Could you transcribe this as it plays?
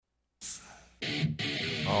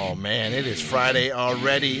Oh, man, it is Friday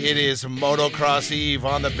already. It is Motocross Eve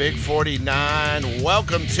on the Big 49.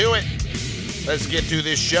 Welcome to it. Let's get through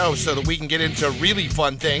this show so that we can get into really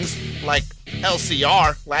fun things like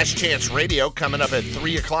LCR, Last Chance Radio, coming up at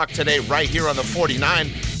 3 o'clock today right here on the 49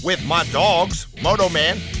 with my dogs, Moto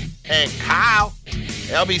Man and Kyle,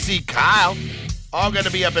 LBC Kyle, all going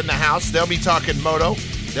to be up in the house. They'll be talking moto.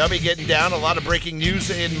 They'll be getting down. A lot of breaking news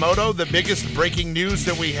in moto. The biggest breaking news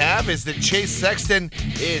that we have is that Chase Sexton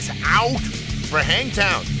is out for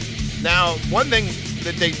Hangtown. Now, one thing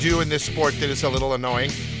that they do in this sport that is a little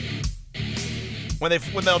annoying, when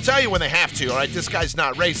they'll tell you when they have to, all right, this guy's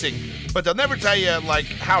not racing, but they'll never tell you, like,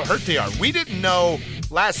 how hurt they are. We didn't know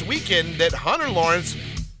last weekend that Hunter Lawrence,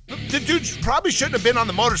 the dude probably shouldn't have been on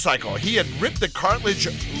the motorcycle. He had ripped the cartilage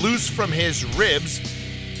loose from his ribs.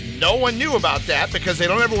 No one knew about that because they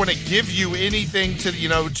don't ever want to give you anything to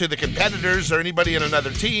the competitors or anybody in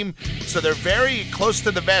another team. So they're very close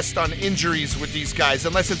to the vest on injuries with these guys,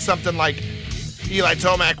 unless it's something like Eli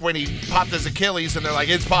Tomac when he popped his Achilles and they're like,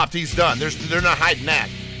 it's popped, he's done. They're not hiding that.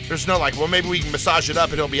 There's no like, well, maybe we can massage it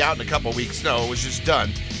up and he'll be out in a couple weeks. No, it was just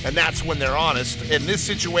done. And that's when they're honest. In this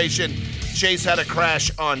situation, Chase had a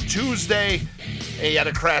crash on Tuesday. He had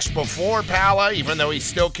a crash before Pala, even though he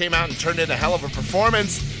still came out and turned in a hell of a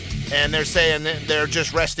performance. And they're saying they're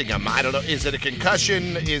just resting him. I don't know. Is it a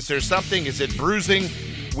concussion? Is there something? Is it bruising?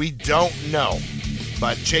 We don't know.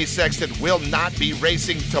 But Chase Sexton will not be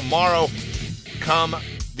racing tomorrow come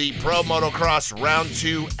the Pro Motocross Round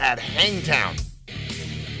 2 at Hangtown.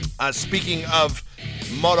 Speaking of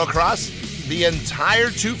motocross, the entire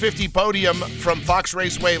 250 podium from Fox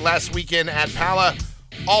Raceway last weekend at Pala,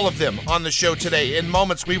 all of them on the show today. In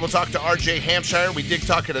moments, we will talk to RJ Hampshire. We dig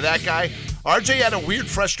talking to that guy. RJ had a weird,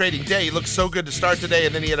 frustrating day. He looked so good to start today,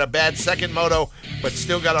 and then he had a bad second moto, but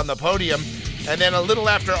still got on the podium. And then a little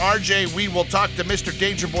after RJ, we will talk to Mr.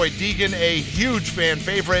 Danger Boy Deegan, a huge fan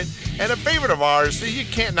favorite and a favorite of ours. You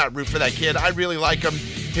can't not root for that kid. I really like him.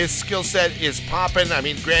 His skill set is popping. I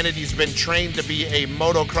mean, granted, he's been trained to be a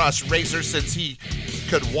motocross racer since he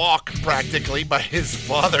could walk practically by his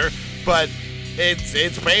father, but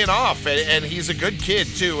it's paying off, and he's a good kid,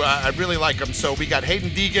 too. I really like him. So we got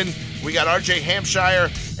Haiden Deegan, we got RJ Hampshire,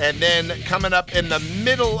 and then coming up in the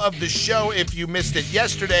middle of the show, if you missed it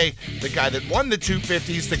yesterday, the guy that won the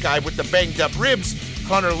 250s, the guy with the banged-up ribs,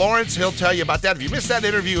 Hunter Lawrence. He'll tell you about that. If you missed that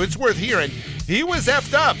interview, it's worth hearing. He was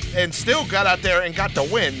effed up and still got out there and got the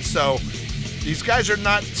win, so these guys are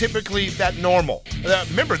not typically that normal.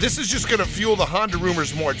 Remember, this is just going to fuel the Honda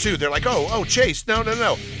rumors more, too. They're like, oh, Chase, no.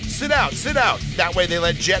 Sit out. That way they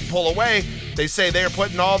let Jet pull away. They say they're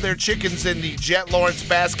putting all their chickens in the Jet Lawrence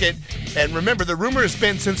basket. And remember, the rumor has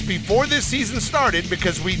been since before this season started,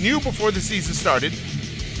 because we knew before the season started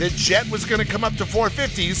that Jet was going to come up to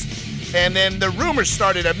 450s. And then the rumors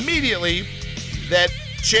started immediately that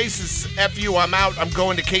Chase is F you, I'm out, I'm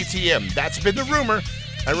going to KTM. That's been the rumor.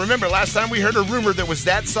 And remember, last time we heard a rumor that was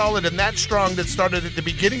that solid and that strong that started at the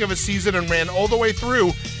beginning of a season and ran all the way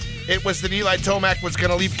through, it was that Eli Tomac was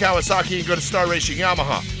going to leave Kawasaki and go to Star Racing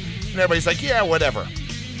Yamaha. And everybody's like, yeah, whatever.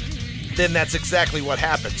 Then that's exactly what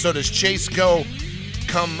happened. So does Chase go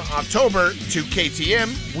come October to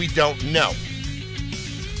KTM? We don't know.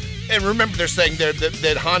 And remember, they're saying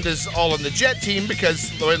that Honda's all on the Jet team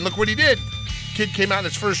because look what he did. Kid came out in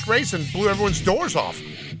his first race and blew everyone's doors off.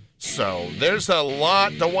 So there's a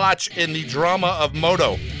lot to watch in the drama of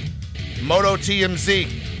Moto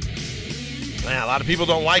TMZ. A lot of people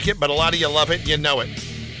don't like it, but a lot of you love it. You know it.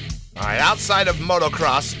 All right, outside of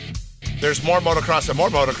motocross, there's more motocross and more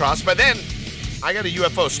motocross. But then I got a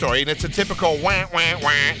UFO story, and it's a typical wah, wah,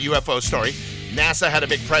 wah UFO story. NASA had a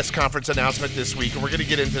big press conference announcement this week, and we're going to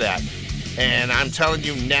get into that. And I'm telling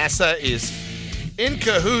you, NASA is in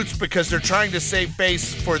cahoots because they're trying to save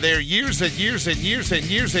face for their years and years and years and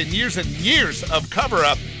years and years and years of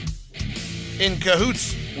cover-up, in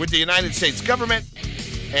cahoots with the United States government.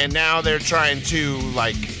 And now they're trying to,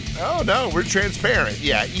 like, oh, no, we're transparent.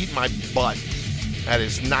 Yeah, eat my butt. That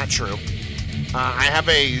is not true. I have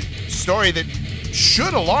a story that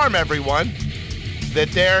should alarm everyone,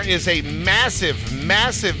 that there is a massive,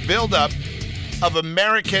 massive buildup of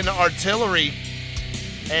American artillery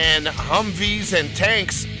and Humvees and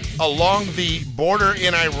tanks along the border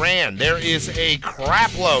in Iran. There is a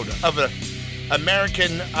crapload of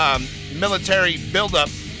American military buildup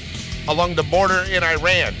along the border in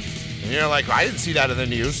Iran. And you're like, I didn't see that in the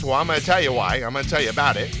news. Well, I'm going to tell you why. I'm going to tell you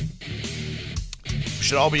about it. We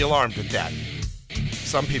should all be alarmed at that.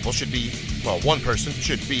 Some people should be, well, one person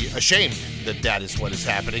should be ashamed that that is what is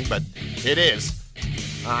happening, but it is.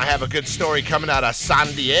 I have a good story coming out of San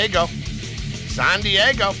Diego. San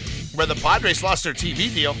Diego. where the Padres lost their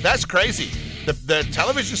TV deal. That's crazy. The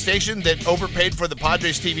television station that overpaid for the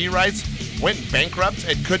Padres TV rights went bankrupt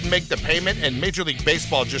and couldn't make the payment, and Major League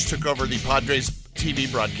Baseball just took over the Padres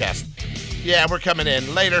TV broadcast. Yeah, we're coming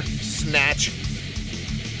in later. Snatch.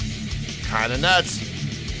 Kind of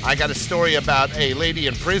nuts. I got a story about a lady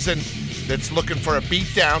in prison that's looking for a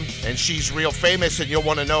beatdown, and she's real famous, and you'll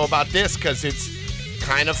want to know about this because it's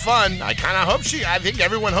kind of fun. I think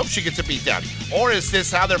everyone hopes she gets a beatdown. Or is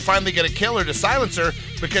this how they're finally going to kill her to silence her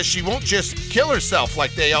because she won't just kill herself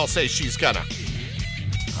like they all say she's gonna?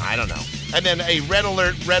 I don't know. And then a red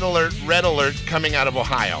alert coming out of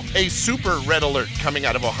Ohio. A super red alert coming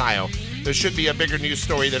out of Ohio. There should be a bigger news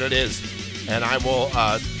story than it is. And I will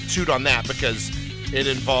toot on that because it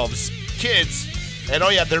involves kids. And oh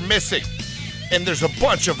yeah, they're missing. And there's a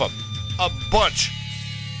bunch of them. A bunch.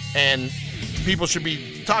 And people should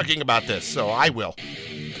be talking about this, so I will.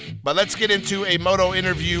 But let's get into a moto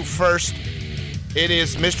interview first. It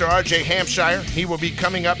is Mr. RJ Hampshire. He will be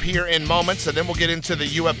coming up here in moments, and then we'll get into the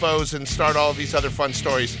UFOs and start all of these other fun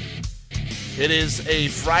stories. It is a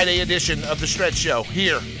Friday edition of The Stretch Show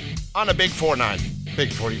here on a Big 4-9.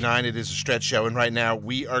 Big 49, it is a Stretch Show, and right now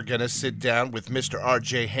we are going to sit down with Mr.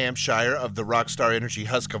 RJ Hampshire of the Rockstar Energy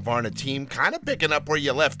Husqvarna team, kind of picking up where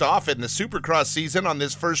you left off in the Supercross season on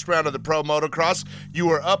this first round of the Pro Motocross. You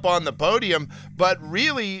were up on the podium, but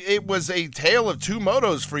really it was a tale of two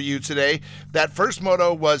motos for you today. That first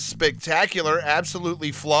moto was spectacular,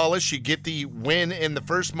 absolutely flawless. You get the win in the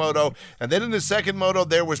first moto, and then in the second moto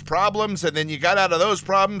there was problems, and then you got out of those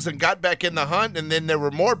problems and got back in the hunt, and then there were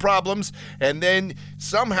more problems, and then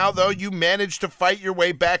somehow, though, you managed to fight your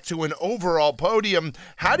way back to an overall podium.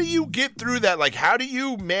 How do you get through that? Like, how do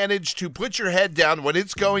you manage to put your head down when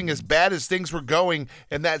it's going as bad as things were going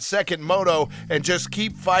in that second moto and just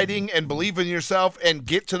keep fighting and believe in yourself and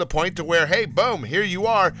get to the point to where, hey, boom, here you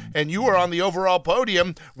are, and you are on the overall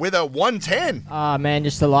podium with a 110? Man,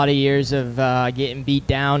 just a lot of years of getting beat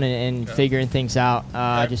down and figuring things out.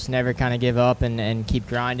 Just never kind of give up and keep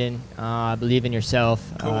grinding. Believe in yourself.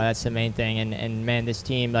 Cool. That's the main thing. And man, this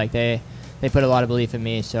team, like they put a lot of belief in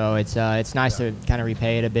me, so it's nice to kind of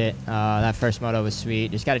repay it a bit. That first moto was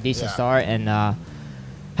sweet. Just got a decent start and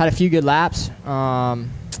had a few good laps, and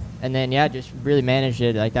then just really managed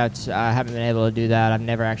it. Like I haven't been able to do that. I've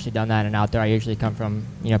never actually done that in outdoor. I usually come from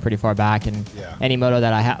pretty far back, and any moto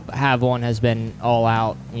that I have won has been all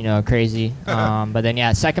out, crazy. But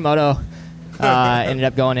then second moto. Ended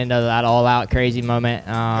up going into that all out crazy moment.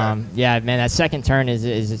 Man, that second turn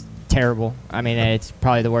is terrible. I mean, it's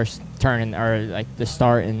probably the worst turn or like the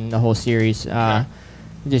start in the whole series.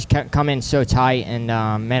 Just come in so tight, and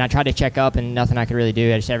man, I tried to check up and nothing I could really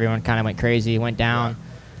do. Everyone kind of went crazy, went down.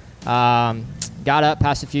 Got up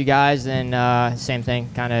past a few guys, and same thing,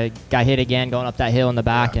 kind of got hit again going up that hill in the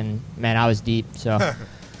back, and man, I was deep. So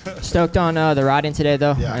stoked on the riding today,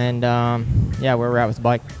 though, and where we're at with the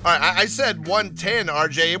bike. All right, I said 110,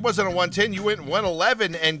 RJ. It wasn't a 110. You went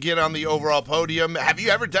 111 and get on the overall podium. Have you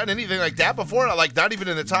ever done anything like that before? Like not even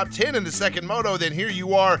in the top 10 in the second moto, then here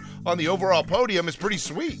you are on the overall podium. It's pretty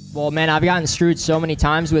sweet. Well, man, I've gotten screwed so many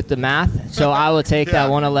times with the math, so I will take that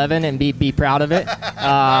 111 and be proud of it.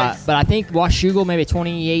 Nice. But I think Washougal, maybe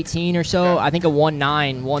 2018 or so, I think a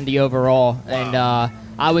 1.9 won the overall. Wow. And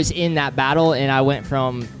I was in that battle, and I went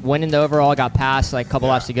from winning the overall, got past like a couple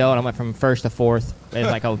laps to go, and I went from first to fourth. It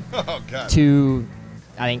was like a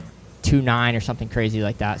 2.9 or something crazy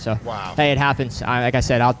like that. So, hey, it happens. Like I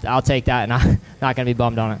said, I'll take that, and I'm not going to be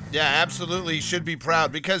bummed on it. Yeah, absolutely. You should be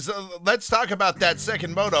proud because let's talk about that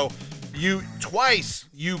second moto. You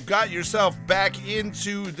got yourself back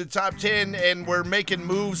into the top 10 and were making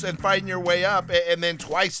moves and fighting your way up, and then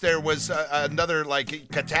twice there was another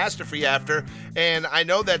like catastrophe after, and I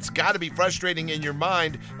know that's got to be frustrating in your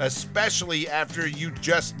mind, especially after you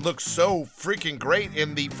just looked so freaking great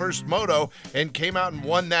in the first moto and came out and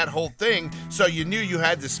won that whole thing. So you knew you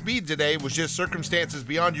had the speed today. It was just circumstances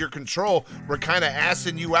beyond your control were kind of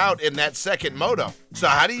assing you out in that second moto. So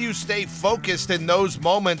how do you stay focused in those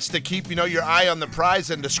moments to keep your eye on the prize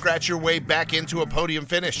and to scratch your way back into a podium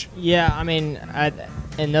finish? Yeah, I mean,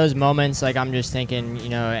 in those moments, like I'm just thinking,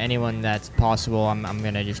 anyone that's possible, I'm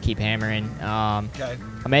gonna just keep hammering. I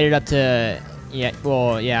made it up to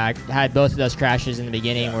I had both of those crashes in the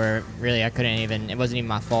beginning where really I couldn't even, it wasn't even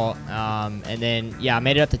my fault. And then I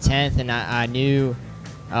made it up to 10th, and I knew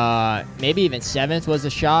maybe even 7th was a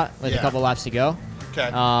shot with a couple laps to go. Okay.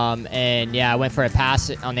 I went for a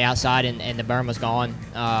pass on the outside, and the berm was gone.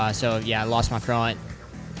 I lost my front.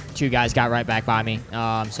 Two guys got right back by me.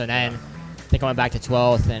 So then think I went back to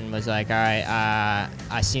 12th and was like, all right,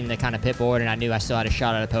 I seen the kind of pit board, and I knew I still had a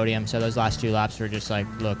shot at a podium. So those last 2 laps were just like,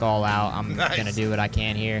 look, all out. I'm going to do what I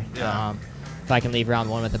can here. Yeah. If I can leave round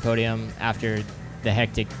 1 with the podium after the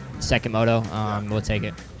hectic second moto, we'll take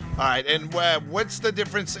it. All right, and what's the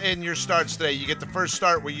difference in your starts today? You get the first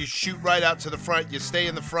start where you shoot right out to the front, you stay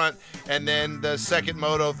in the front, and then the second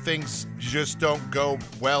moto, things just don't go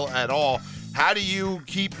well at all. How do you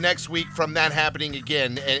keep next week from that happening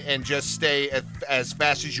again and just stay as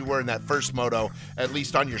fast as you were in that first moto, at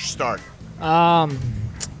least on your start?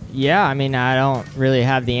 Yeah, I mean, I don't really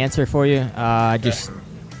have the answer for you.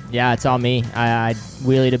 It's all me. I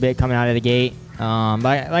wheelied a bit coming out of the gate. But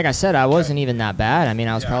like I said, I wasn't even that bad. I mean,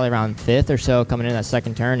 I was probably around 5th or so coming in that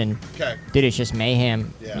second turn, and dude, it's just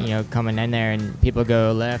mayhem, coming in there, and people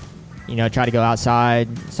go left, try to go outside.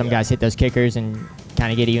 Some guys hit those kickers and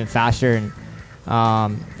kind of get even faster, and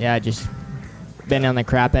just been on the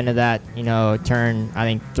crap end of that, turn, I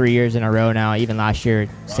think 3 years in a row now. Even last year,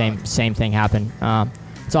 same thing happened.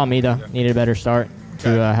 It's all me, though. Needed a better start to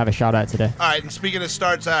have a shot at today. All right, and speaking of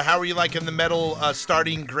starts, how are you liking the medal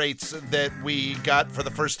starting greats that we got for the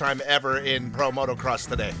first time ever in pro motocross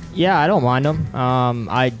today? Yeah, I don't mind them.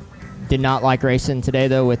 I did not like racing today,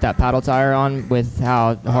 though, with that paddle tire on, with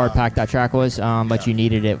how hard packed that track was, but you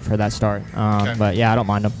needed it for that start. But yeah, I don't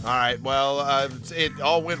mind them. All right, well, it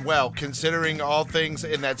all went well. Considering all things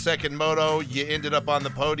in that second moto, you ended up on the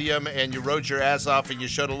podium, and you rode your ass off, and you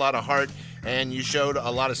showed a lot of heart. And you showed a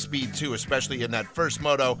lot of speed, too, especially in that first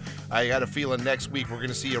moto. I got a feeling next week we're going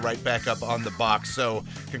to see you right back up on the box. So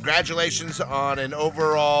congratulations on an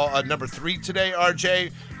overall number 3 today,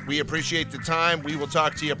 RJ. We appreciate the time. We will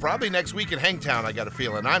talk to you probably next week in Hangtown, I got a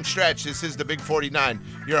feeling. I'm Stretch. This is the Big 49,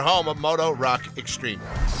 your home of Moto Rock Extreme.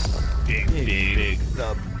 Big.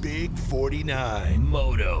 The Big 49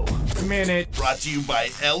 Moto Minute. Brought to you by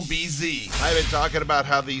LBZ. I've been talking about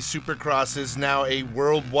how the Supercross is now a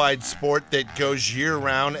worldwide sport that goes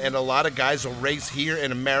year-round, and a lot of guys will race here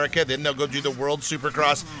in America, then they'll go do the World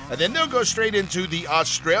Supercross, and then they'll go straight into the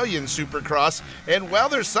Australian Supercross. And, well,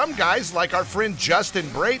 there's some guys like our friend Justin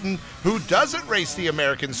Brayton who doesn't race the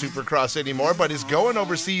American Supercross anymore, but is going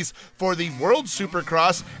overseas for the World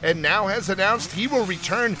Supercross, and now has announced he will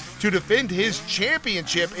return to defend his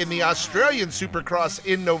championship in the Australian Supercross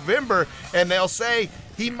in November, and they'll say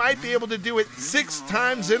he might be able to do it 6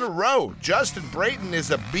 times in a row. Justin Brayton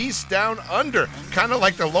is a beast down under, kind of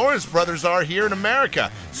like the Lawrence brothers are here in America.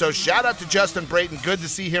 So shout out to Justin Brayton. Good to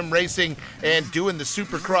see him racing and doing the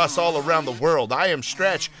Supercross all around the world. I am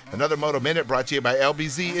Stretch. Another Moto Minute brought to you by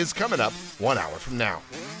LBZ is coming up 1 hour from now.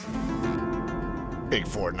 Big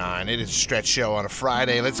 49. It is a Stretch show on a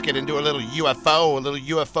Friday. Let's get into a little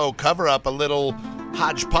UFO cover-up, a little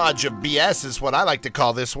hodgepodge of BS is what I like to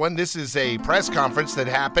call this one. This is a press conference that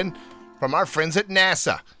happened from our friends at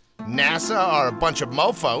NASA. NASA are a bunch of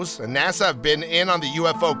mofos, and NASA have been in on the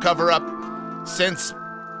UFO cover-up since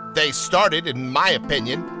they started, in my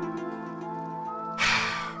opinion.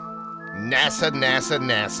 NASA.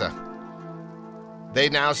 They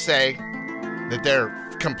now say that they're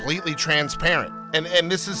completely transparent.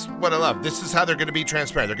 And this is what I love. This is how they're going to be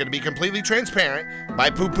transparent. They're going to be completely transparent by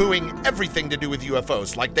poo-pooing everything to do with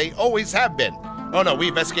UFOs, like they always have been. Oh, no, we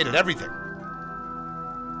investigated everything.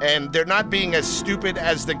 And they're not being as stupid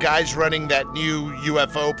as the guys running that new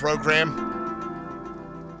UFO program.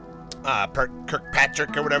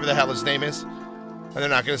 Kirkpatrick or whatever the hell his name is. And they're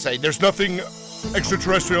not going to say, there's nothing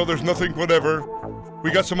extraterrestrial, there's nothing whatever.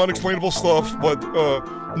 We got some unexplainable stuff, but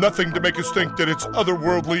nothing to make us think that it's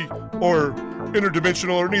otherworldly or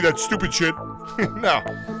interdimensional or any of that stupid shit. No,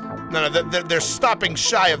 they're stopping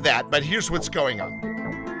shy of that, but here's what's going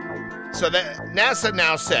on. So NASA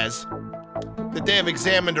now says that they have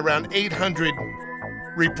examined around 800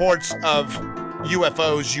 reports of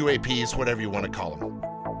UFOs, UAPs, whatever you want to call them.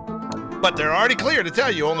 But they're already clear to tell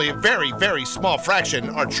you only a very, very small fraction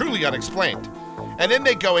are truly unexplained. And then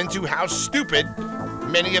they go into how stupid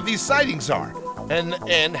many of these sightings are.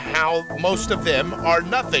 And how most of them are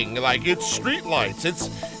nothing. Like, it's streetlights.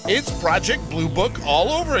 It's Project Blue Book all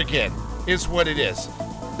over again, is what it is.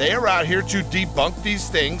 They are out here to debunk these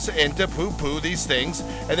things and to poo-poo these things,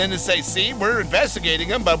 and then to say, see, we're investigating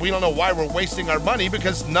them, but we don't know why we're wasting our money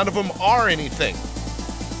because none of them are anything.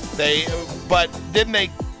 But then they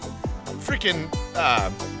freaking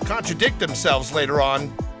contradict themselves later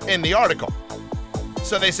on in the article.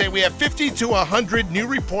 So they say we have 50 to 100 new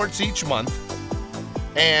reports each month.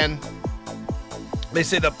 And they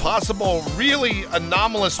say the possible really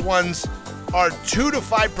anomalous ones are 2 to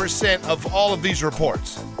 5% of all of these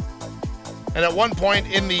reports. And at one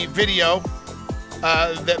point in the video,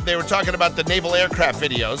 that they were talking about the naval aircraft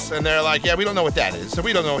videos, and they're like, yeah, we don't know what that is, so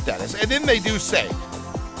we don't know what that is. And then they do say,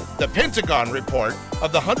 the Pentagon report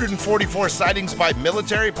of the 144 sightings by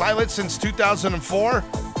military pilots since 2004,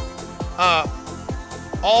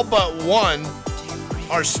 all but one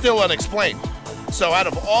are still unexplained. So out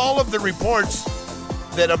of all of the reports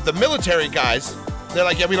that of the military guys, they're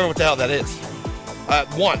like, yeah, we don't know what the hell that is.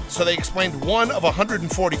 One. So they explained one of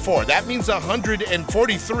 144. That means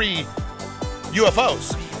 143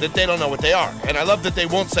 UFOs that they don't know what they are. And I love that they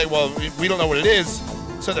won't say, well, we don't know what it is.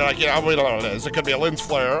 So they're like, yeah, we don't know what it is. It could be a lens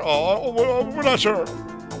flare. Oh, we're not sure.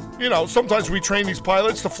 You know, sometimes we train these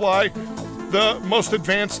pilots to fly the most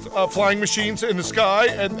advanced flying machines in the sky,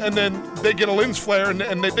 and then they get a lens flare,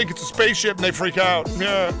 and they think it's a spaceship, and they freak out.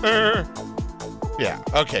 Yeah,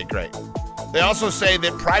 okay, great. They also say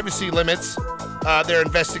that privacy limits their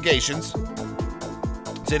investigations.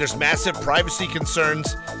 Say there's massive privacy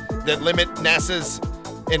concerns that limit NASA's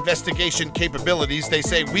investigation capabilities. They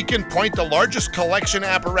say we can point the largest collection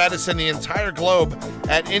apparatus in the entire globe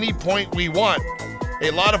at any point we want. A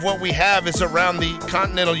lot of what we have is around the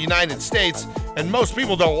continental United States, and most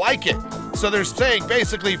people don't like it. So they're saying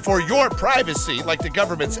basically for your privacy, like the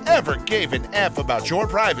government's ever gave an F about your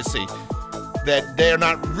privacy, that they're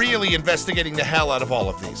not really investigating the hell out of all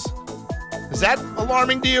of these. Is that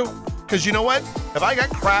alarming to you? Because you know what? If I got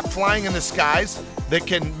crap flying in the skies that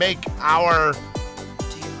can make our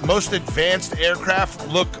most advanced aircraft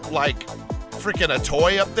look like freaking a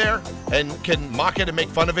toy up there, and can mock it and make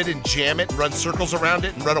fun of it and jam it and run circles around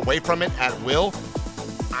it and run away from it at will,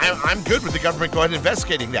 I'm good with the government going and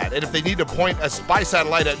investigating that. And if they need to point a spy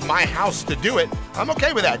satellite at my house to do it, I'm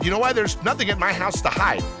okay with that. You know why? There's nothing at my house to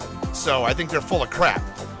hide. So I think they're full of crap.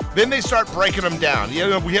 Then they start breaking them down. You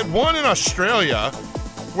know, we had one in Australia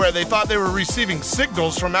where they thought they were receiving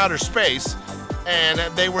signals from outer space, and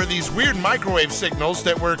they were these weird microwave signals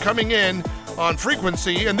that were coming in on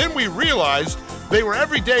frequency, and then we realized they were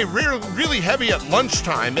every day really heavy at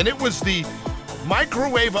lunchtime, and it was the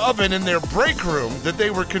microwave oven in their break room that they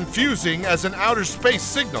were confusing as an outer space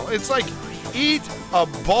signal. It's like, eat a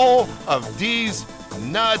bowl of these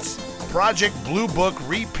nuts, Project Blue Book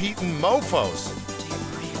repeating mofos.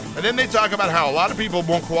 And then they talk about how a lot of people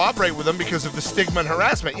won't cooperate with them because of the stigma and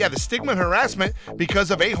harassment. Yeah, the stigma and harassment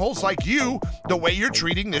because of a-holes like you, the way you're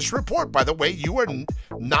treating this report. By the way, you are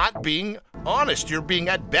not being honest. You're being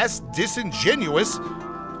at best disingenuous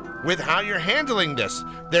with how you're handling this.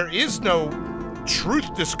 There is no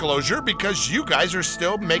truth disclosure because you guys are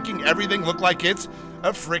still making everything look like it's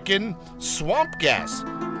a freaking swamp gas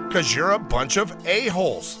because you're a bunch of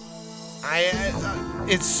a-holes.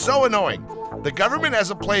 It's so annoying. The government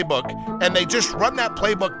has a playbook, and they just run that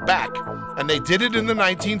playbook back. And they did it in the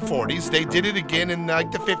 1940s. They did it again in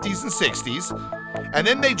like the 50s and 60s. And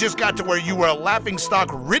then they just got to where you were a laughingstock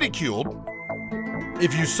ridiculed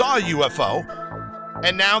if you saw a UFO.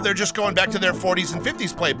 And now they're just going back to their 40s and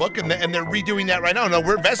 50s playbook, and they're redoing that right now. No,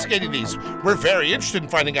 we're investigating these. We're very interested in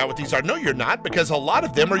finding out what these are. No, you're not, because a lot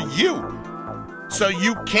of them are you. So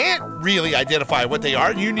you can't really identify what they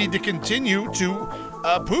are. You need to continue to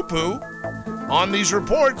poo-poo on these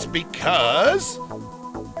reports because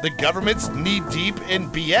the government's knee-deep in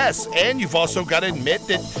BS. And you've also got to admit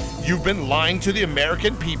that you've been lying to the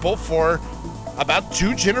American people for about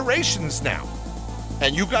 2 generations now.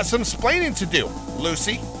 And you've got some splaining to do,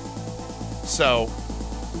 Lucy. So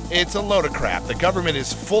it's a load of crap. The government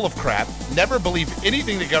is full of crap. Never believe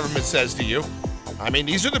anything the government says to you. I mean,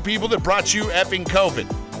 these are the people that brought you effing COVID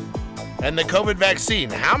and the COVID vaccine.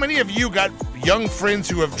 How many of you got young friends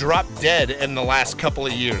who have dropped dead in the last couple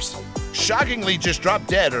of years? Shockingly, just dropped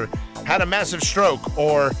dead or had a massive stroke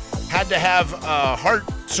or had to have heart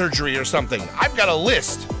surgery or something. I've got a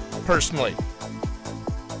list, personally.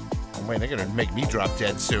 Wait, they're going to make me drop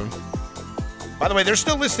dead soon. By the way, they're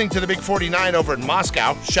still listening to the Big 49 over in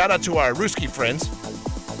Moscow. Shout out to our Husky friends.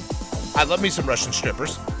 I love me some Russian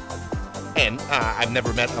strippers. And I've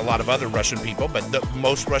never met a lot of other Russian people, but the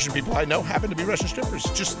most Russian people I know happen to be Russian strippers.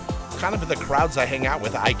 Just kind of the crowds I hang out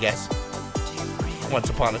with, I guess. Once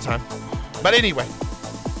upon a time. But anyway,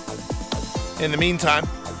 in the meantime,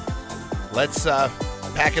 let's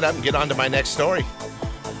pack it up and get on to my next story.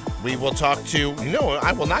 We will talk to,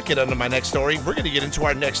 I will not get on to my next story. We're going to get into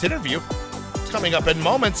our next interview. Coming up in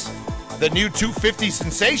moments, the new 250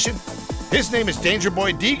 sensation. His name is Danger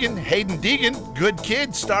Boy Deegan, Haiden Deegan, good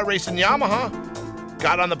kid, star racing Yamaha.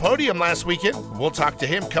 Got on the podium last weekend. We'll talk to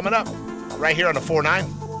him coming up right here on the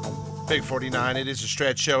 4-9. Big 49, it is a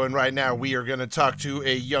stretch show, and right now we are going to talk to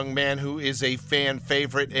a young man who is a fan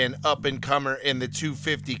favorite and up-and-comer in the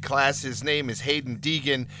 250 class. His name is Haiden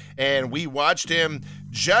Deegan, and we watched him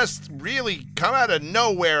just really come out of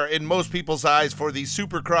nowhere in most people's eyes for the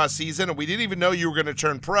Supercross season, and we didn't even know you were going to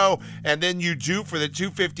turn pro, and then you do for the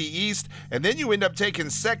 250 East, and then you end up taking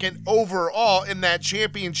second overall in that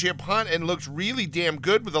championship hunt and looked really damn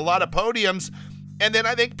good with a lot of podiums. And then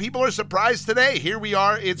I think people are surprised today. Here we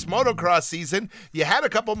are. It's motocross season. You had a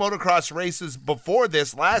couple motocross races before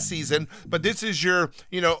this last season, but this is your,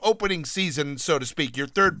 opening season, so to speak, your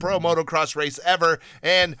third pro motocross race ever.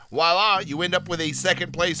 And voila, you end up with a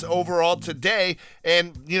second place overall today.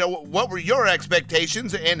 And, what were your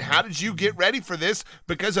expectations and how did you get ready for this?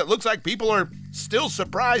 Because it looks like people are still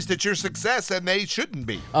surprised at your success and they shouldn't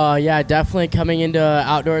be. Yeah, definitely coming into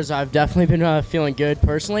outdoors, I've definitely been feeling good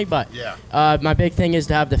personally, but my big thing is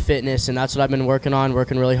to have the fitness, and that's what I've been working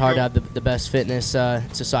really hard to have the best fitness so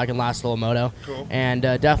I can last a little moto. Cool. And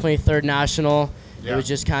definitely third national. Yeah. It was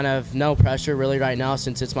just kind of no pressure really right now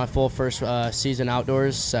since it's my full first season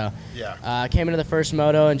outdoors. So I came into the first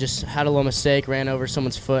moto and just had a little mistake, ran over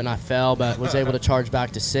someone's foot and I fell, but was able to charge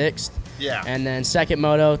back to sixth. Yeah. And then second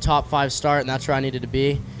moto, top 5 start, and that's where I needed to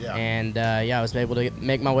be. Yeah. And I was able to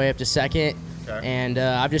make my way up to second. Okay. And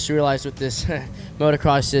I've just realized with this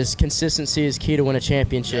motocross is consistency is key to win a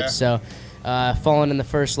championship. Yeah. So falling in the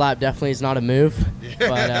first lap definitely is not a move,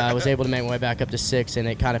 but I was able to make my way back up to 6, and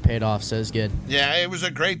it kind of paid off, so it was good. Yeah, it was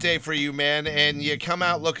a great day for you, man, and you come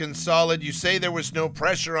out looking solid. You say there was no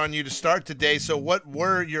pressure on you to start today, so what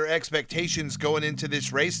were your expectations going into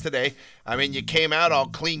this race today? I mean, you came out all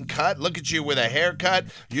clean cut. Look at you with a haircut.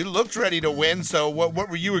 You looked ready to win, so what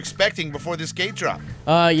were you expecting before this gate drop?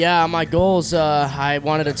 My goals, I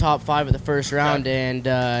wanted a top 5 at the first round,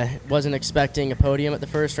 and wasn't expecting a podium at the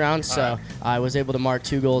first round, so I was able to mark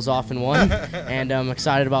 2 goals off in one, and I'm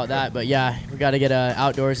excited about that. But yeah, we got to get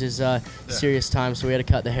outdoors is serious time, so we had to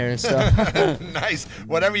cut the hair and stuff. Nice.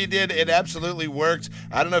 Whatever you did, it absolutely worked.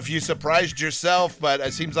 I don't know if you surprised yourself, but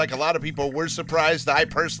it seems like a lot of people were surprised. I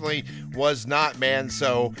personally was not, man.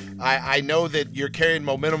 So I know that you're carrying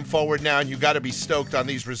momentum forward now, and you got to be stoked on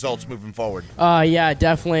these results moving forward. Yeah,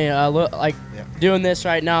 definitely. Doing this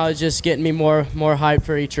right now is just getting me more hype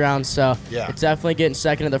for each round. So it's definitely getting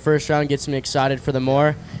second in the first round gets me excited for the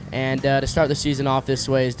more. And to start the season off this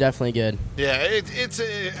way is definitely good. Yeah, it's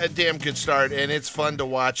a damn good start, and it's fun to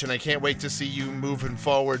watch, and I can't wait to see you moving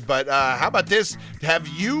forward. But how about this? Have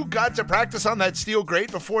you got to practice on that steel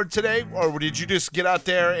grate before today, or did you just get out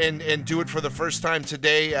there and do it for the first time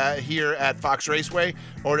today here at Fox Raceway?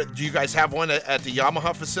 Or do you guys have one at the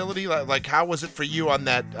Yamaha facility? Like how was it for you on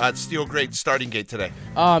that steel grate starting gate today?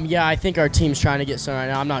 I think our team's trying to get some right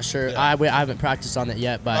now. I'm not sure. I haven't practiced on it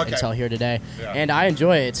yet, but until here today. Yeah. And I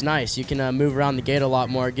enjoy it. It's nice. You can move around the gate a lot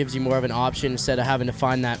more. It gives you more of an option instead of having to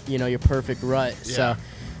find that, your perfect rut. Yeah. So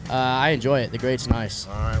I enjoy it. The grade's nice.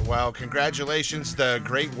 All right. Well, congratulations. The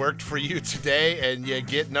grade worked for you today, and you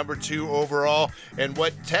get number 2 overall. And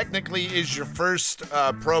what technically is your first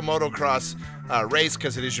pro motocross race,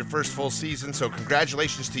 because it is your first full season. So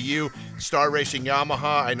congratulations to you, Star Racing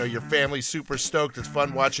Yamaha. I know your family's super stoked. It's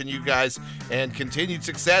fun watching you guys, and continued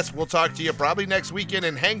success. We'll talk to you probably next weekend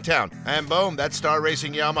in Hangtown. And boom, that's Star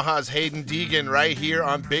Racing Yamaha's Haiden Deegan right here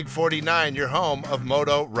on Big 49, your home of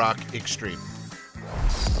Moto Rock Extreme.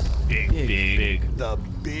 Big. The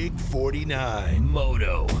Big 49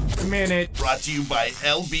 Moto Minute. Brought to you by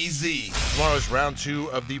LBZ. Tomorrow's round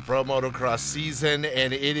 2 of the Pro Motocross season,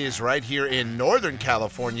 and it is right here in Northern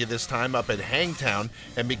California, this time up at Hangtown.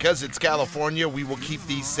 And because it's California, we will keep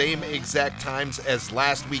the same exact times as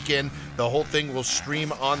last weekend. The whole thing will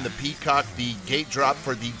stream on the Peacock. The gate drop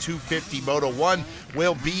for the 250 Moto 1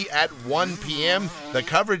 will be at 1 p.m. The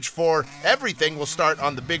coverage for everything will start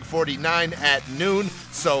on the Big 49 at noon.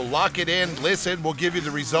 So lock it in, listen, we'll give you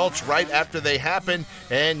the results right after they happen,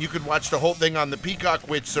 and you can watch the whole thing on the Peacock,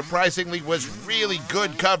 which surprisingly was really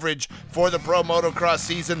good coverage for the Pro Motocross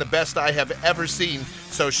season, the best I have ever seen.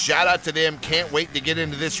 So shout out to them. Can't wait to get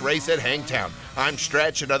into this race at Hangtown. I'm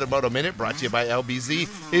Stretch. Another Moto Minute brought to you by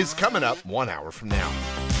LBZ is coming up 1 hour from now.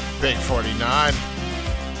 Big 49.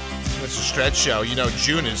 It's a Stretch show.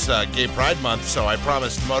 June is Gay Pride Month, so I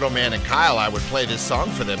promised Moto Man and Kyle I would play this song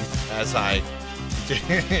for them as I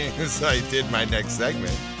did my next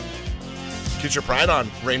segment. Get your pride on,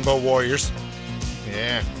 Rainbow Warriors.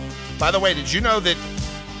 Yeah. By the way, did you know that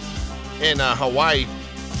in Hawaii,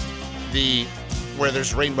 where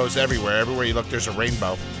there's rainbows everywhere you look, there's a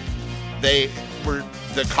rainbow. The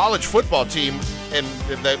college football team in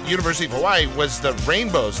the University of Hawaii was the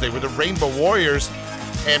Rainbows. They were the Rainbow Warriors.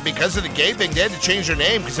 And because of the gay thing, they had to change their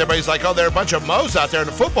name because everybody's like, oh, there are a bunch of Mo's out there in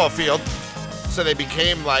the football field. So they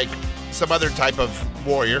became like some other type of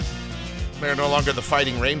warrior. They're no longer the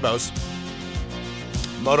Fighting Rainbows.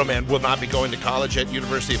 Moto Man will not be going to college at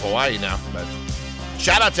University of Hawaii now. But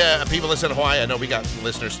shout out to people listening in Hawaii. I know we got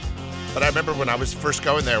listeners. But I remember when I was first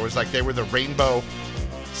going there, it was like they were the Rainbow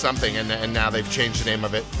something, and now they've changed the name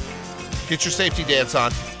of it. Get your safety dance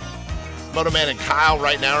on. Moto Man and Kyle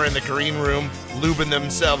right now are in the green room, lubing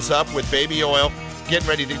themselves up with baby oil, getting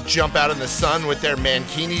ready to jump out in the sun with their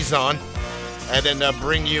mankinis on, and then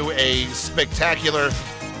bring you a spectacular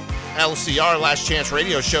LCR Last Chance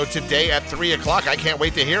radio show today at 3 o'clock. I can't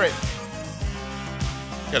wait to hear it.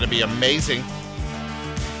 Gonna be amazing.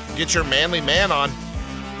 Get your manly man on.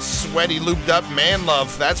 Sweaty, lubed up man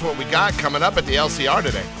love. That's what we got coming up at the LCR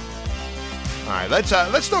today. All right,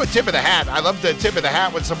 let's throw a tip of the hat. I love the tip of the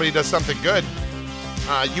hat when somebody does something good.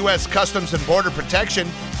 U.S. Customs and Border Protection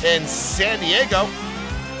in San Diego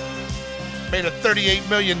made a $38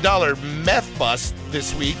 million meth bust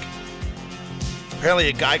this week. Apparently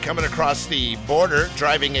a guy coming across the border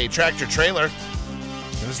driving a tractor trailer.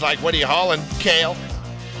 It was like, what are you hauling? Kale.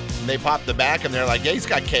 And they popped the back and they're like, yeah, he's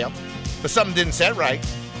got kale. But something didn't set right.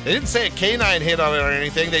 They didn't say a canine hit on it or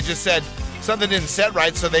anything. They just said something didn't set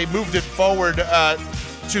right, so they moved it forward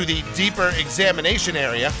to the deeper examination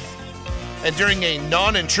area. And during a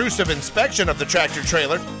non-intrusive inspection of the tractor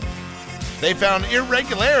trailer, they found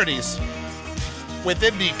irregularities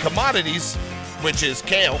within the commodities, which is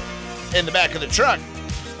kale, in the back of the truck.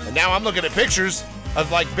 And now I'm looking at pictures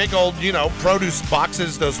of like big old, produce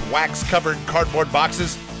boxes, those wax-covered cardboard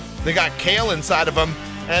boxes. They got kale inside of them,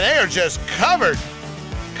 and they are just covered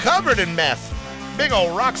in meth. Big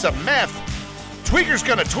old rocks of meth. Tweaker's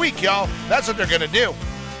gonna tweak, y'all. That's what they're gonna do.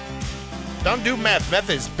 Don't do meth. Meth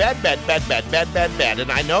is bad.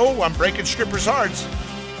 And I know I'm breaking strippers' hearts.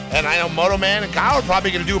 And I know Moto Man and Kyle are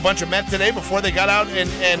probably gonna do a bunch of meth today before they got out and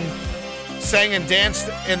sang and danced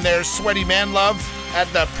in their sweaty man love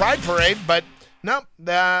at the Pride Parade. But no,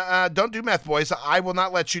 don't do meth, boys. I will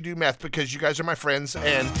not let you do meth because you guys are my friends,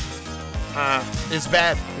 and it's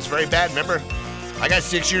bad. It's very bad. Remember, I got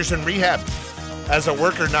 6 years in rehab as a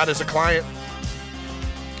worker, not as a client.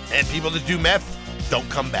 And people that do meth don't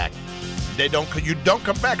come back. You don't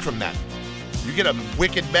come back from that. You get a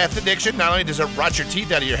wicked meth addiction. Not only does it rot your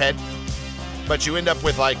teeth out of your head, but you end up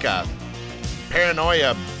with like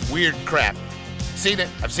paranoia, weird crap.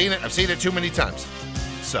 I've seen it too many times.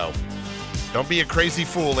 So don't be a crazy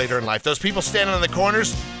fool later in life. Those people standing on the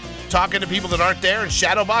corners talking to people that aren't there and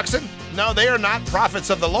shadowboxing, no, they are not prophets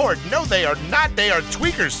of the Lord. No, they are not. They are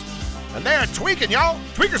tweakers. And they are tweaking, y'all.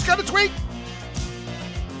 Tweakers gotta tweak.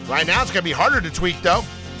 Right now, it's going to be harder to tweak, though,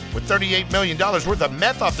 with $38 million worth of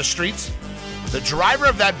meth off the streets. The driver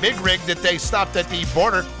of that big rig that they stopped at the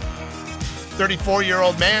border,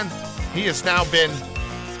 34-year-old man, he has now been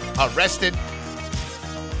arrested.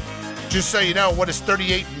 Just so you know, what does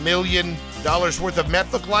 $38 million worth of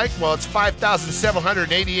meth look like? Well, it's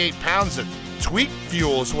 5,788 pounds of tweak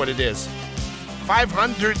fuel is what it is.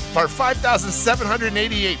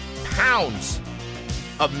 5,788 pounds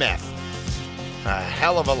of meth. A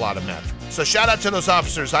hell of a lot of meth. So shout out to those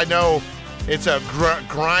officers. I know it's a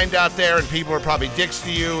grind out there and people are probably dicks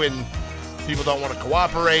to you and people don't want to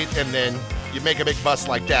cooperate, and then you make a big bust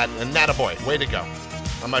like that, and attaboy, way to go.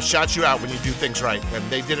 I'm going to shout you out when you do things right. And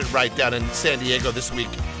they did it right down in San Diego this week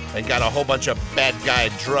and got a whole bunch of bad guy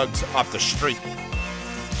drugs off the street.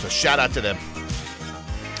 So shout out to them.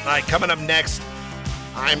 All right, coming up next,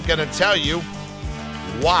 I'm going to tell you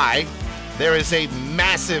why there is a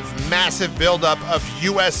massive buildup of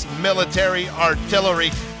U.S. military artillery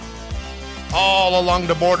all along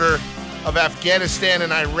the border of Afghanistan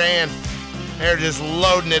and Iran. They're just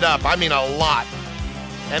loading it up. I mean, a lot.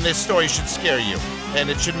 And this story should scare you. And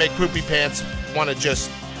it should make Poopy Pants want to just,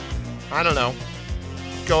 I don't know,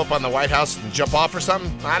 go up on the White House and jump off or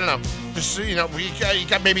something. I don't know. Just,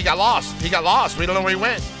 maybe he got lost. He got lost. We don't know where he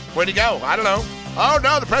went. Where'd he go? I don't know. Oh,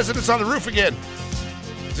 no, the president's on the roof again.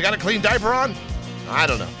 Has he got a clean diaper on? I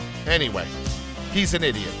don't know. Anyway, he's an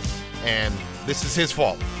idiot. And this is his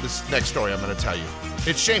fault. This next story I'm going to tell you.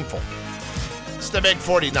 It's shameful. It's the Big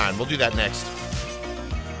 49. We'll do that next.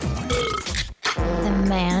 The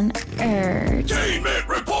Manertainment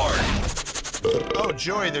Report. Oh,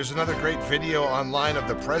 joy, there's another great video online of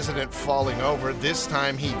the president falling over. This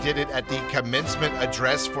time he did it at the commencement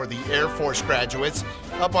address for the Air Force graduates.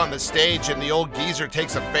 Up on the stage, and the old geezer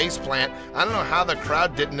takes a face plant. I don't know how the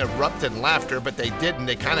crowd didn't erupt in laughter, but they didn't.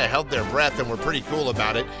 They kind of held their breath and were pretty cool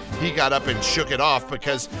about it. He got up and shook it off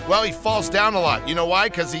because, well, he falls down a lot. You know why?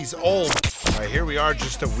 Because he's old. All right, here we are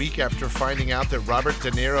just a week after finding out that Robert De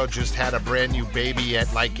Niro just had a brand new baby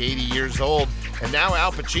at like 80 years old. And now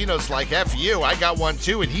Al Pacino's like, F you, I got one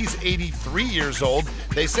too, and he's 83 years old.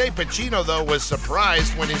 They say Pacino, though, was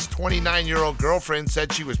surprised when his 29-year-old girlfriend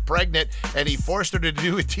said she was pregnant, and he forced her to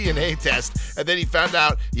do a DNA test. And then he found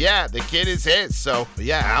out, yeah, the kid is his. So,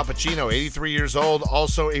 yeah, Al Pacino, 83 years old,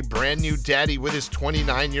 also a brand new daddy with his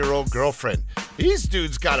 29-year-old girlfriend. These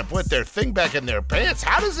dudes got to put their thing back in their pants.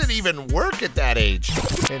 How does it even work at that age?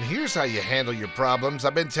 And here's how you handle your problems.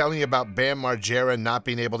 I've been telling you about Bam Margera not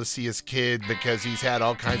being able to see his kid because he's had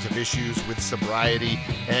all kinds of issues with sobriety,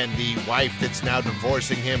 and the wife that's now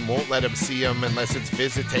divorcing him won't let him see him unless it's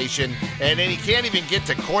visitation, and then he can't even get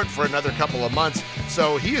to court for another couple of months.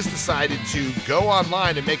 So he has decided to go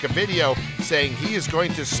online and make a video saying he is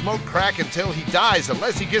going to smoke crack until he dies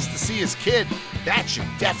unless he gets to see his kid. That should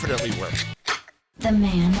definitely work. The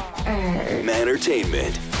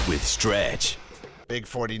Manertainment with Stretch. Big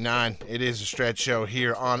 49. It is a Stretch show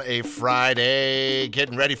here on a Friday.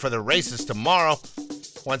 Getting ready for the races tomorrow.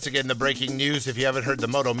 Once again, the breaking news. If you haven't heard the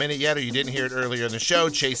Moto Minute yet, or you didn't hear it earlier in the show,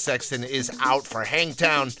 Chase Sexton is out for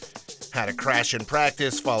Hangtown. Had a crash in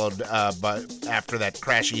practice, followed but after that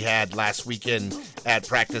crash he had last weekend at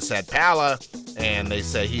practice at Pala, and they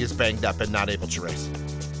say he is banged up and not able to race.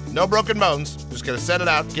 No broken bones. Just going to set it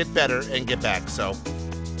out, get better, and get back. So,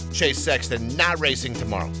 Chase Sexton not racing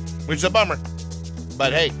tomorrow, which is a bummer.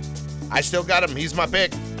 But hey, I still got him. He's my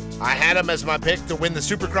pick. I had him as my pick to win the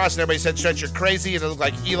Supercross, and everybody said, Stretch, you're crazy. And it looked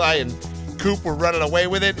like Eli and Coop were running away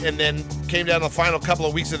with it, and then came down the final couple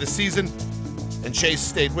of weeks of the season, and Chase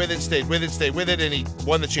stayed with it, and he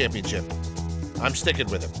won the championship. I'm sticking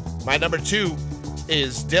with him. My number 2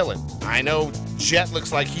 is Dylan. I know Jet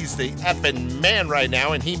looks like he's the effing man right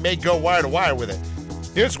now, and he may go wire to wire with it.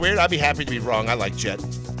 You know, it's weird. I'd be happy to be wrong. I like Jet.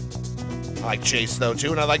 I like Chase, though,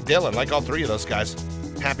 too, and I like Dylan. I like all three of those guys.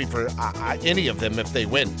 Happy for any of them if they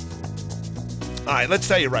win. All right, let's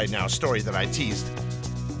tell you right now a story that I teased.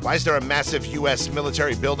 Why is there a massive U.S.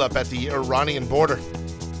 military buildup at the Iranian border?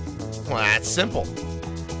 Well, that's simple.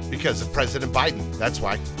 Because of President Biden. That's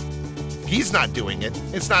why. He's not doing it.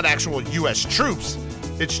 It's not actual U.S. troops.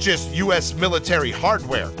 It's just U.S. military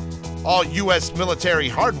hardware. All U.S. military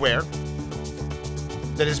hardware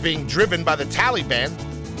that is being driven by the Taliban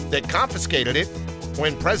that confiscated it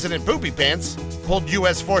when President Poopy Pants pulled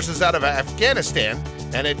U.S. forces out of Afghanistan,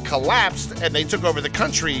 and it collapsed, and they took over the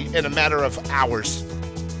country in a matter of hours.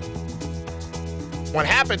 What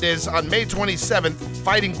happened is, on May 27th,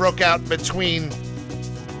 fighting broke out between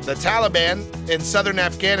the Taliban in southern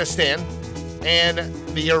Afghanistan and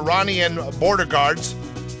the Iranian border guards,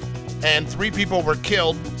 and 3 people were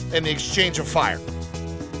killed in the exchange of fire.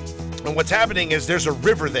 And what's happening is there's a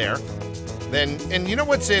river there. And you know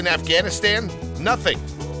what's in Afghanistan? Nothing.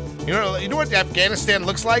 You know what Afghanistan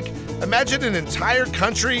looks like? Imagine an entire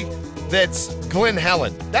country that's Glen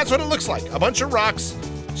Helen. That's what it looks like. A bunch of rocks,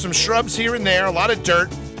 some shrubs here and there, a lot of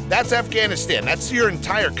dirt. That's Afghanistan. That's your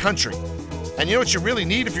entire country. And you know what you really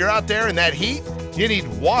need if you're out there in that heat? You need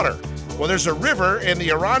water. Well, there's a river, and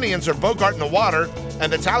the Iranians are bogarting the water,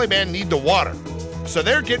 and the Taliban need the water. So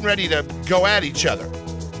they're getting ready to go at each other.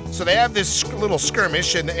 So they have this little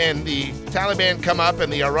skirmish, and the Taliban come up,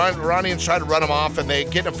 and the Iranians try to run them off, and they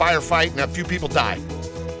get in a firefight, and a few people die.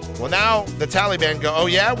 Well, now the Taliban go, oh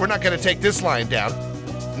yeah, we're not going to take this line down.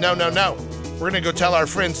 No. We're going to go tell our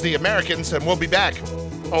friends, the Americans, and we'll be back.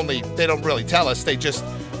 Only they don't really tell us. They just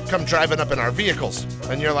come driving up in our vehicles.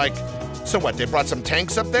 And you're like, so what, they brought some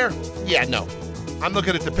tanks up there? Yeah, no. I'm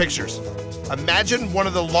looking at the pictures. Imagine one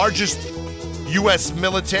of the largest U.S.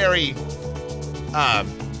 military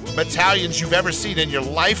battalions you've ever seen in your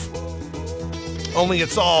life. Only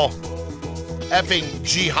it's all effing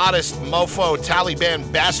jihadist mofo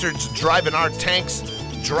Taliban bastards driving our tanks,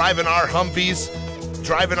 driving our Humvees,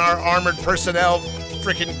 driving our armored personnel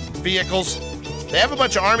freaking vehicles. They have a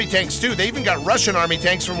bunch of army tanks too. They even got Russian army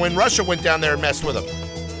tanks from when Russia went down there and messed with them.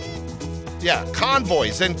 Yeah,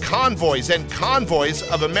 convoys and convoys and convoys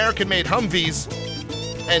of American-made Humvees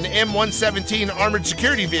and M117 armored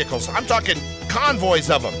security vehicles. I'm talking convoys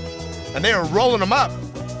of them. And they are rolling them up.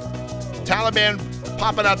 Taliban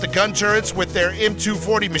popping out the gun turrets with their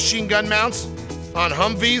M240 machine gun mounts on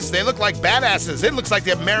Humvees. They look like badasses. It looks like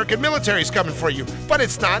the American military's coming for you. But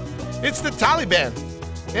it's not. It's the Taliban.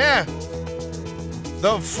 Yeah.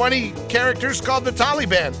 The funny characters called the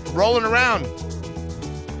Taliban rolling around.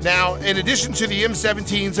 Now, in addition to the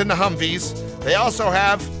M17s and the Humvees, they also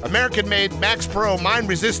have American-made Max Pro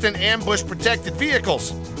mine-resistant ambush-protected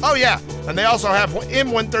vehicles. Oh, yeah, and they also have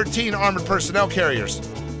M113 armored personnel carriers.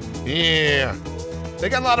 Yeah, they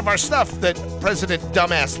got a lot of our stuff that President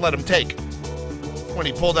Dumbass let them take.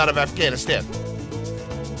 when he pulled out of Afghanistan.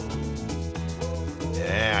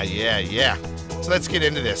 Yeah. So let's get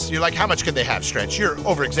into this. You're like, how much could they have, Stretch? You're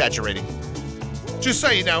over-exaggerating. Just so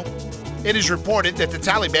you know, it is reported that the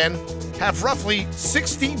Taliban have roughly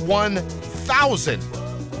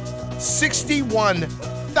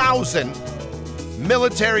 61,000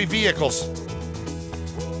 military vehicles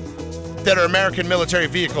that are American military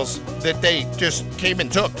vehicles that they just came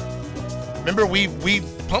and took. Remember, we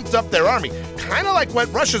pumped up their army. Kind of like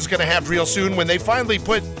what Russia's going to have real soon when they finally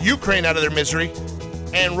put Ukraine out of their misery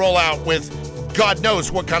and roll out with God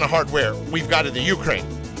knows what kind of hardware we've got in the Ukraine.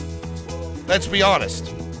 Let's be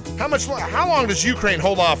honest. How long does Ukraine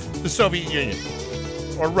hold off the Soviet Union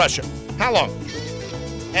or Russia? How long?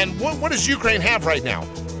 And what does Ukraine have right now?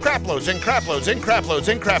 Craploads and craploads and craploads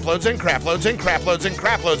and craploads and craploads and craploads and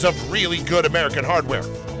craploads of really good American hardware.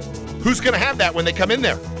 Who's going to have that when they come in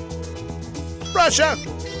there? Russia.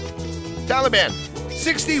 Taliban.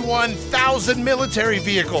 61,000 military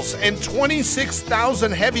vehicles and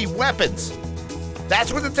 26,000 heavy weapons.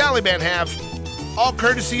 That's what the Taliban have, all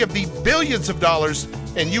courtesy of the billions of dollars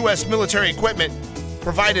in U.S. military equipment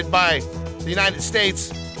provided by the United States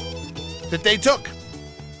that they took.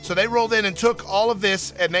 So they rolled in and took all of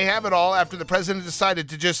this, and they have it all after the president decided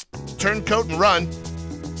to just turn coat and run,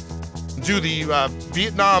 do the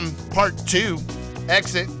Vietnam Part 2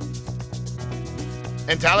 exit.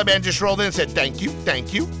 And Taliban just rolled in and said, thank you,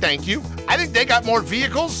 thank you, thank you. I think they got more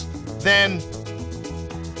vehicles than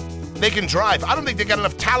they can drive. I don't think they got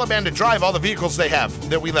enough Taliban to drive all the vehicles they have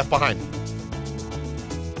that we left behind.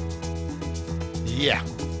 Yeah.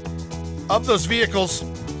 Of those vehicles,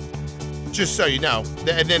 just so you know,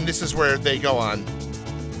 and then this is where they go on.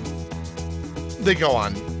 They go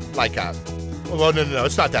on like a, well, no,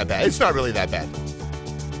 it's not that bad. It's not really that bad.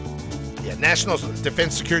 Yeah, National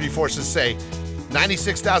Defense Security Forces say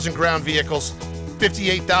 96,000 ground vehicles,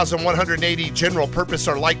 58,180 general purpose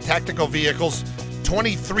or light tactical vehicles,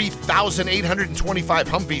 23,825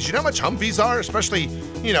 Humvees. You know how much Humvees are? Especially,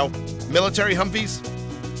 military Humvees?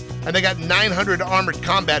 And they got 900 armored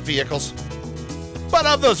combat vehicles. But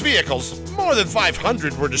of those vehicles, more than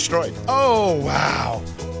 500 were destroyed. Oh, wow.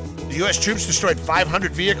 The U.S. troops destroyed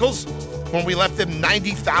 500 vehicles when we left them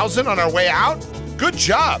 90,000 on our way out? Good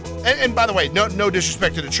job. And by the way, no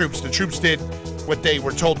disrespect to the troops. The troops did what they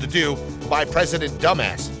were told to do by President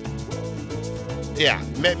Dumbass. Yeah,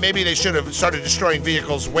 maybe they should have started destroying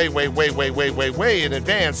vehicles way in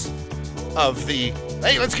advance of the,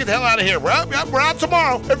 hey, let's get the hell out of here. We're out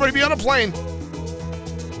tomorrow. Everybody be on a plane.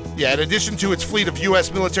 Yeah, in addition to its fleet of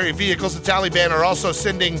U.S. military vehicles, the Taliban are also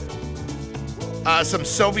sending some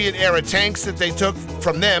Soviet-era tanks that they took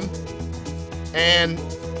from them and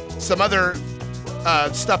some other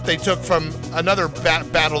stuff they took from another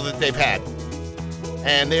battle that they've had.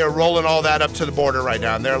 And they are rolling all that up to the border right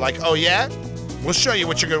now. And they're like, oh, yeah? We'll show you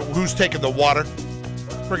who's taking the water.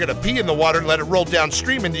 We're going to pee in the water and let it roll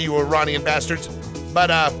downstream into you Iranian bastards. But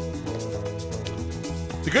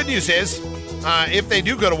the good news is, if they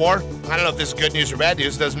do go to war, I don't know if this is good news or bad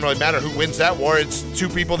news. It doesn't really matter who wins that war. It's two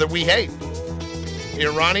people that we hate. The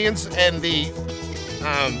Iranians and the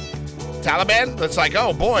Taliban. It's like,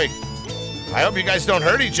 oh, boy, I hope you guys don't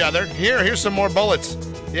hurt each other. Here's some more bullets.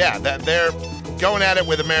 Yeah, they're going at it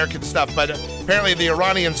with American stuff, but apparently the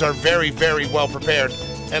Iranians are very, very well prepared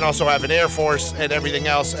and also have an air force and everything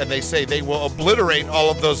else, and they say they will obliterate all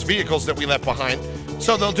of those vehicles that we left behind,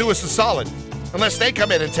 so they'll do us a solid, unless they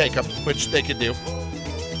come in and take them, which they could do.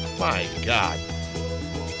 My God.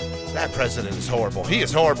 That president is horrible. He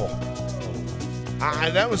is horrible.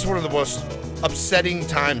 That was one of the most upsetting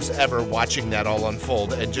times ever watching that all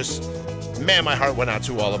unfold, and just, man, my heart went out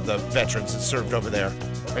to all of the veterans that served over there.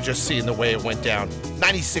 And just seeing the way it went down.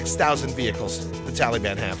 96,000 vehicles the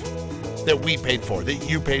Taliban have that we paid for, that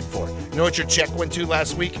you paid for. You know what your check went to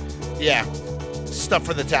last week? Yeah, stuff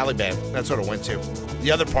for the Taliban. That's what it went to.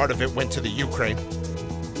 The other part of it went to the Ukraine.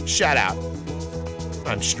 Shout out.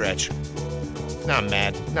 I'm Stretch. Not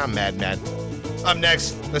mad. Up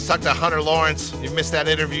next, let's talk to Hunter Lawrence. You missed that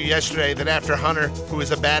interview yesterday. Then after Hunter, who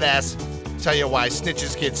is a badass, tell you why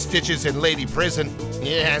snitches get stitches in lady prison.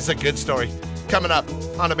 Yeah, it's a good story. Coming up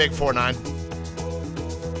on a Big 4-9.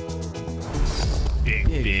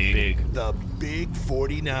 Big. The Big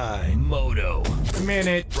 49 Moto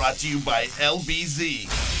Minute. Brought to you by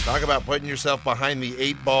LBZ. Talk about putting yourself behind the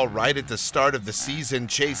 8 ball right at the start of the season.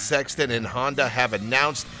 Chase Sexton and Honda have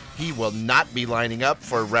announced he will not be lining up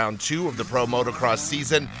for round 2 of the pro motocross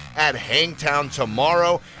season at Hangtown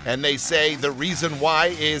tomorrow. And they say the reason why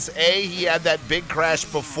is A, he had that big crash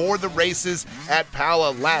before the races at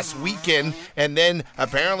Pala last weekend, and then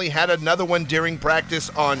apparently had another one during practice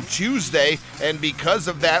on Tuesday. And because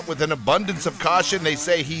of that, with an abundance of caution, they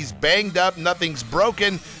say he's banged up, nothing's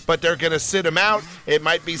broken, but they're going to sit him out. It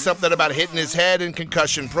might be something about hitting his head and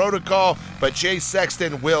concussion protocol, but Chase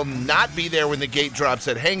Sexton will not be there when the gate drops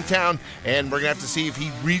at Hangtown, and we're going to have to see if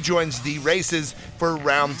he rejoins the races for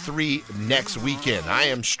round 3 next weekend. I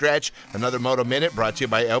am Stretch. Another Moto Minute brought to you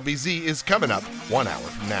by LBZ is coming up 1 hour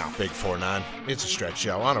from now. Big 4-9. It's a Stretch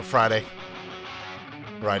show on a Friday.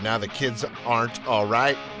 Right now, the kids aren't all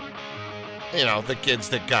right. You know, the kids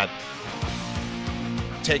that got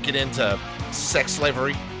taken into sex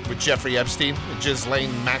slavery with Jeffrey Epstein and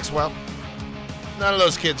Ghislaine Maxwell. None of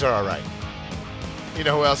those kids are all right. You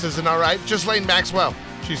know who else isn't all right? Ghislaine Maxwell.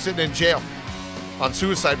 She's sitting in jail on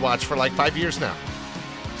suicide watch for like 5 years now.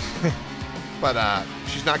 But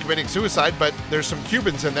she's not committing suicide, but there's some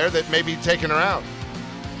Cubans in there that may be taking her out.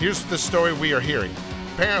 Here's the story we are hearing.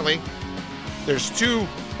 Apparently, there's 2,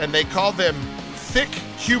 and they call them thick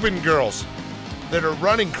Cuban girls that are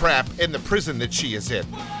running crap in the prison that she is in.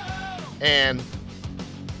 And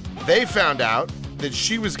they found out that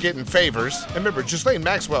she was getting favors. And remember, Ghislaine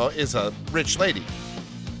Maxwell is a rich lady.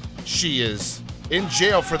 She is in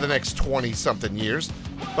jail for the next 20-something years.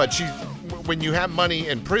 But when you have money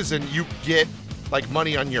in prison, you get like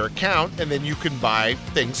money on your account, and then you can buy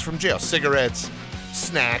things from jail. Cigarettes,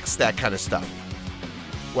 snacks, that kind of stuff.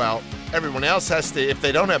 Well, everyone else has to, if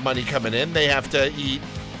they don't have money coming in, they have to eat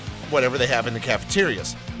whatever they have in the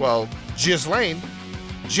cafeterias. Well, Ghislaine,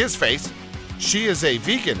 Jizzface, she is a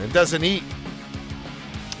vegan and doesn't eat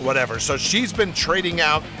whatever. So she's been trading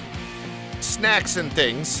out snacks and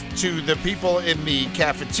things to the people in the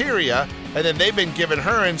cafeteria, and then they've been giving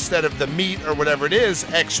her, instead of the meat or whatever it is,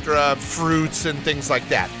 extra fruits and things like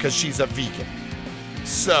that because she's a vegan.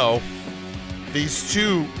 So these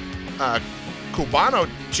 2 Cubano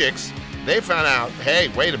chicks, they found out, hey,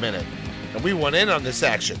 wait a minute, and we went in on this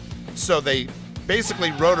action. So they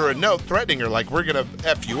basically wrote her a note threatening her, like, we're going to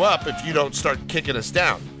F you up if you don't start kicking us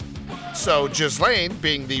down. So Ghislaine,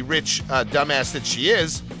 being the rich dumbass that she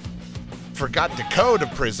is, forgot the code of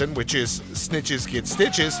prison, which is snitches get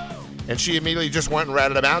stitches, and she immediately just went and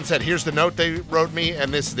ratted them out and said, here's the note they wrote me,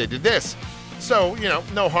 and they did this. So, you know,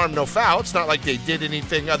 no harm, no foul. It's not like they did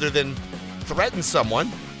anything other than threaten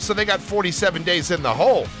someone. So they got 47 days in the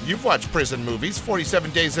hole. You've watched prison movies, 47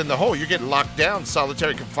 days in the hole. You're getting locked down,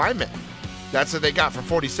 solitary confinement. That's what they got for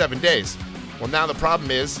 47 days. Well, now the problem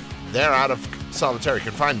is they're out of solitary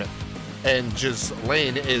confinement. And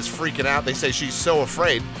Ghislaine is freaking out. They say she's so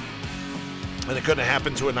afraid, and it couldn't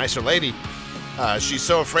happen to a nicer lady. She's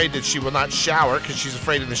so afraid that she will not shower because she's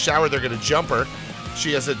afraid in the shower they're going to jump her.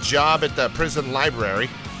 She has a job at the prison library.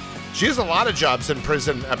 She has a lot of jobs in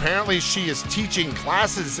prison. Apparently, she is teaching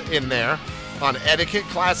classes in there on etiquette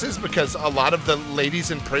classes because a lot of the ladies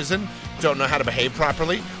in prison don't know how to behave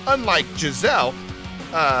properly. Unlike Ghislaine,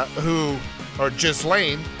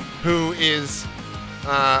 who is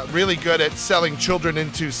really good at selling children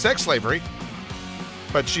into sex slavery.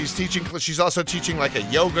 But she's also teaching like a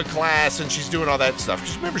yoga class, and she's doing all that stuff.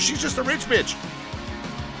 Because remember, she's just a rich bitch.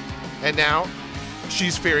 And now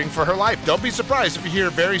she's fearing for her life. Don't be surprised if you hear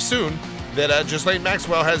very soon that Ghislaine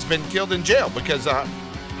Maxwell has been killed in jail, because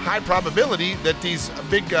high probability that these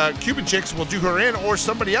big Cuban chicks will do her in, or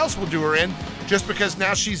somebody else will do her in, just because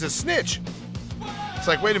now she's a snitch. It's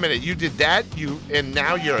like, wait a minute, you did that, and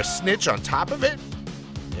now you're a snitch on top of it?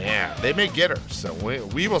 Yeah, they may get her. So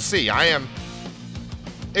we will see. I am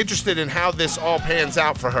interested in how this all pans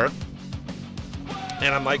out for her.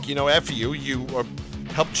 And I'm like, F you. You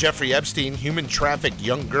helped Jeffrey Epstein human traffic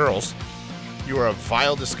young girls. You are a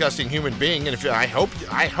vile, disgusting human being. And I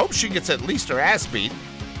hope she gets at least her ass beat.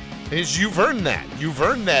 Because you've earned that. You've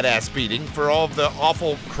earned that ass beating for all of the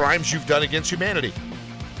awful crimes you've done against humanity.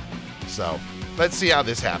 So let's see how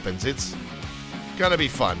this happens. It's gonna be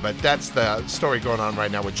fun, but that's the story going on right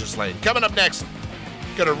now with Ghislaine. Coming up next,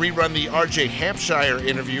 gonna rerun the RJ Hampshire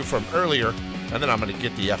interview from earlier, and then I'm gonna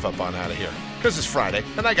get the F up on out of here because it's Friday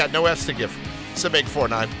and I got no F's to give. It's a big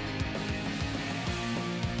 4-9.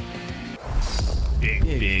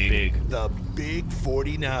 Big. The Big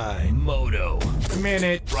 49 Moto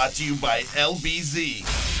Minute. Brought to you by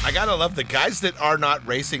LBZ. I gotta love the guys that are not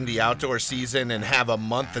racing the outdoor season and have a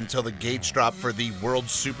month until the gates drop for the World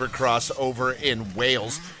Supercross over in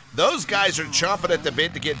Wales. Those guys are chomping at the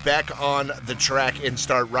bit to get back on the track and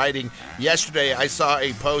start riding. Yesterday, I saw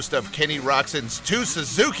a post of Kenny Roxon's 2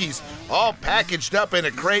 Suzukis all packaged up in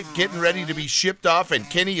a crate, getting ready to be shipped off, and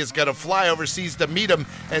Kenny is going to fly overseas to meet him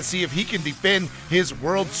and see if he can defend his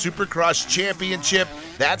World Supercross Championship.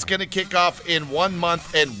 That's going to kick off in 1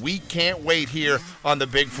 month, and we can't wait here on the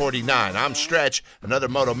Big 49. I'm Stretch. Another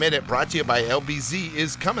Moto Minute brought to you by LBZ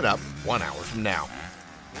is coming up 1 hour from now.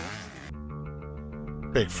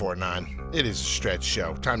 Big 49. It is a Stretch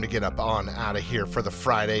show. Time to get up on out of here for the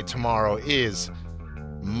Friday. Tomorrow is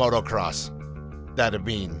motocross. That'll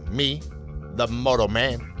mean me, the Moto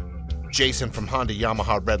Man, Jason from Honda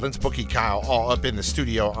Yamaha Redlands, Bookie Kyle, all up in the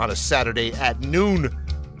studio on a Saturday at noon,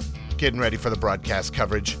 getting ready for the broadcast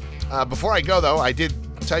coverage. Before I go, though, I did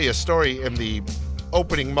tell you a story in the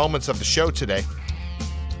opening moments of the show today,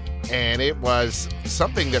 and it was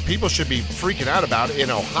something that people should be freaking out about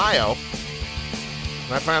in Ohio.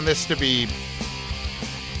 I found this to be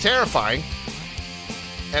terrifying.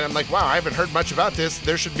 And I'm like, wow, I haven't heard much about this.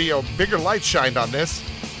 There should be a bigger light shined on this.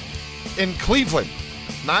 In Cleveland,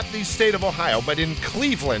 not the state of Ohio, but in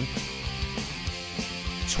Cleveland,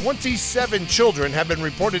 27 children have been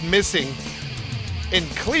reported missing in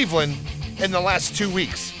Cleveland in the last 2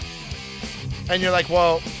 weeks. And you're like,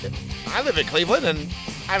 well, I live in Cleveland and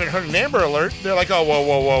I haven't heard an Amber Alert. They're like, oh,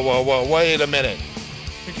 whoa, wait a minute.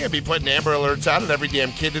 You can't be putting Amber Alerts out on every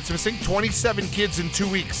damn kid that's missing. 27 kids in 2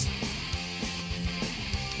 weeks.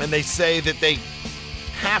 And they say that they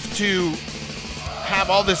have to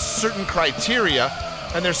have all this certain criteria.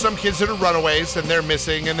 And there's some kids that are runaways and they're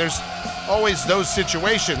missing. And there's always those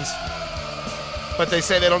situations. But they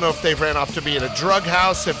say they don't know if they've ran off to be in a drug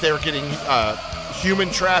house, if they're getting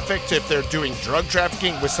human trafficked, if they're doing drug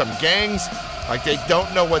trafficking with some gangs. Like, they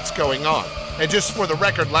don't know what's going on. And just for the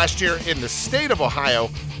record, last year in the state of Ohio,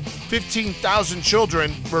 15,000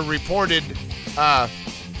 children were reported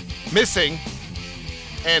missing,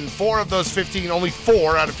 and 4 of those 15, only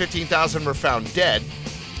 4 out of 15,000 were found dead.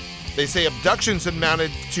 They say abductions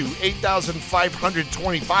amounted to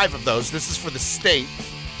 8,525 of those. This is for the state,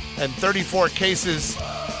 and 34 cases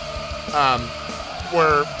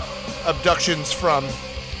were abductions from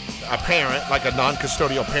a parent, like a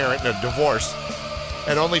non-custodial parent in a divorce.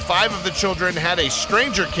 And only 5 of the children had a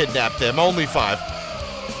stranger kidnap them, only 5,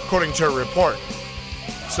 according to a report.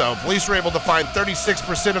 So police were able to find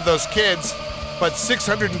 36% of those kids, but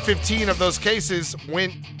 615 of those cases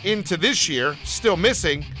went into this year, still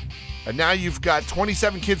missing. And now you've got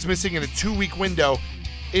 27 kids missing in a 2-week window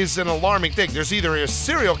is an alarming thing. There's either a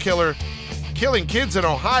serial killer killing kids in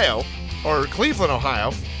Ohio, or Cleveland,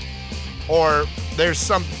 Ohio, or there's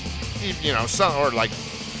some or like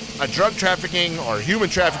a drug trafficking or human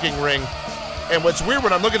trafficking ring. And what's weird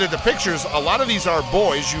when I'm looking at the pictures, a lot of these are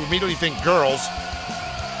boys. You immediately think girls,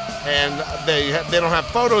 and they don't have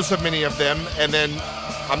photos of many of them. And then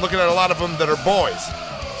I'm looking at a lot of them that are boys.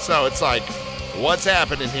 So it's like, what's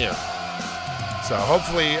happening here? So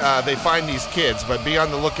hopefully they find these kids, but be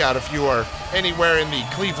on the lookout if you are anywhere in the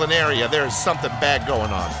Cleveland area. There's something bad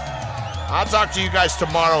going on. I'll talk to you guys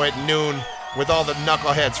tomorrow at noon with all the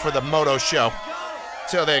knuckleheads for the Moto Show.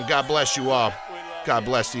 Till then, God bless you all. God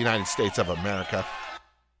bless the United States of America.